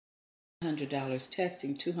$100,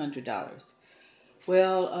 testing $200.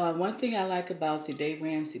 Well, one thing I like about the Dave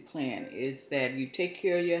Ramsey plan is that you take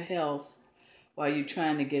care of your health while you're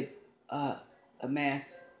trying to get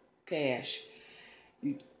amass cash.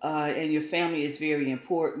 And your family is very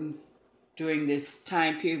important during this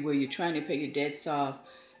time period where you're trying to pay your debts off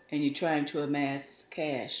and you're trying to amass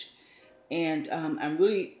cash. And I'm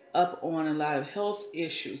really up on a lot of health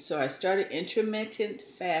issues, so I started intermittent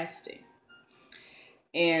fasting.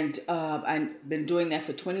 And I've been doing that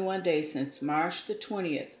for 21 days since March the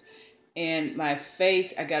 20th. And my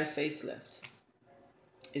face, I got a facelift.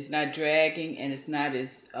 It's not dragging and it's not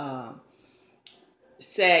as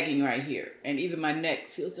sagging right here. And even my neck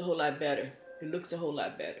feels a whole lot better. It looks a whole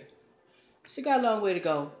lot better. Still got a long way to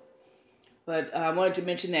go. But I wanted to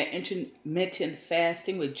mention that intermittent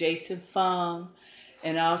fasting with Jason Fung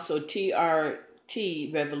and also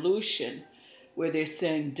TRT Revolution, where they're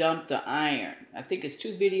saying dump the iron. I think it's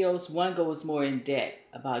 2 videos. One goes more in depth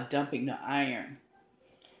about dumping the iron.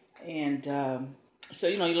 And so,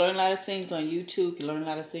 you learn a lot of things on YouTube. You learn a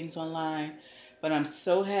lot of things online. But I'm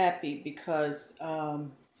so happy because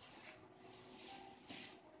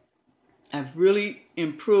I've really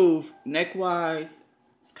improved neck-wise.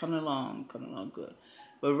 It's coming along good.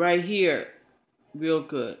 But right here, real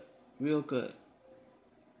good, real good.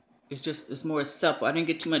 It's more supple. I didn't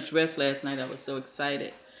get too much rest last night. I was so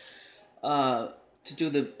excited to do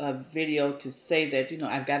the video to say that,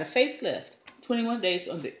 I've got a facelift. 21 days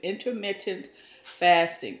on the intermittent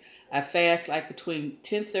fasting. I fast like between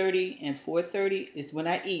 10:30 and 4:30 is when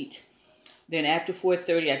I eat. Then after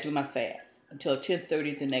 4:30, I do my fast until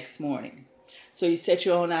 10:30 the next morning. So you set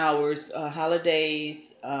your own hours,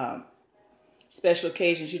 holidays, special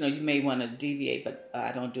occasions, you may want to deviate, but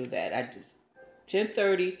I don't do that. I just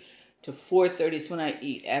 10:30 to 4:30 is when I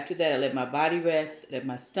eat. After that, I let my body rest, let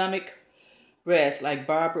my stomach rest, like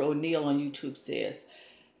Barbara O'Neill on YouTube says.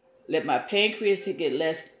 Let my pancreas get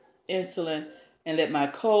less insulin, and let my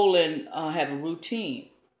colon have a routine.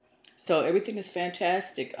 So everything is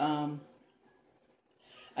fantastic. I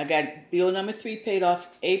got bill number 3 paid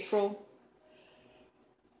off April.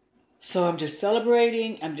 So I'm just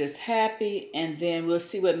celebrating. I'm just happy. And then we'll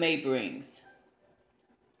see what May brings.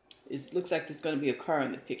 It looks like there's going to be a car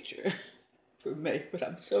in the picture for May. But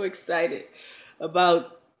I'm so excited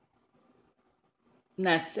about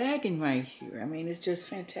not sagging right here. I mean, it's just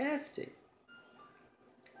fantastic.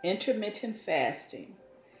 Intermittent fasting.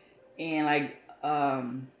 And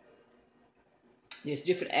there's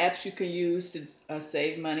different apps you can use to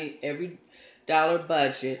save money. Every dollar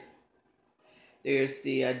budget. There's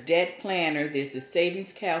the debt planner. There's the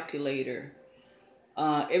savings calculator.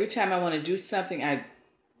 Every time I want to do something, I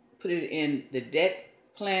put it in the debt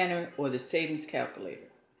planner or the savings calculator.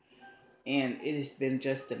 And it has been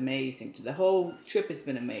just amazing. The whole trip has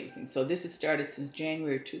been amazing. So this has started since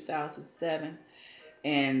January 2007.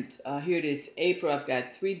 And here it is, April. I've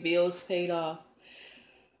got 3 bills paid off.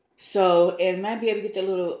 So, and might be able to get the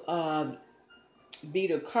little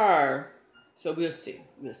beater car. So we'll see.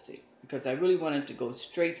 We'll see. Because I really wanted to go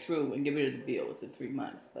straight through and get rid of the bills in 3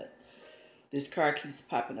 months. But this car keeps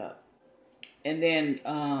popping up. And then,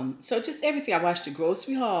 so just everything. I watched the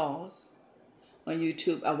grocery hauls on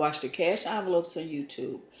YouTube. I watched the cash envelopes on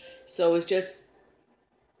YouTube. So it's just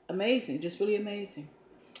amazing. Just really amazing.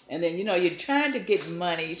 And then, you're trying to get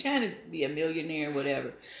money. You're trying to be a millionaire,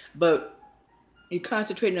 whatever. But you're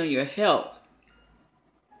concentrating on your health.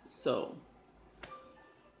 So,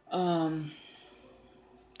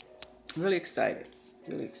 really excited.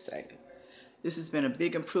 Really excited. This has been a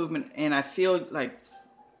big improvement. And I feel like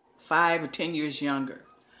 5 or 10 years younger.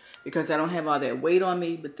 Because I don't have all that weight on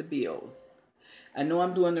me with the bills. I know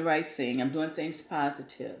I'm doing the right thing. I'm doing things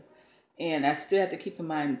positive. And I still have to keep in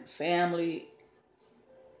mind family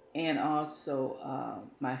and also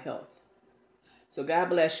my health. So God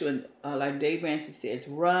bless you. And like Dave Ramsey says,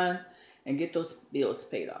 run and get those bills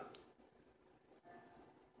paid off.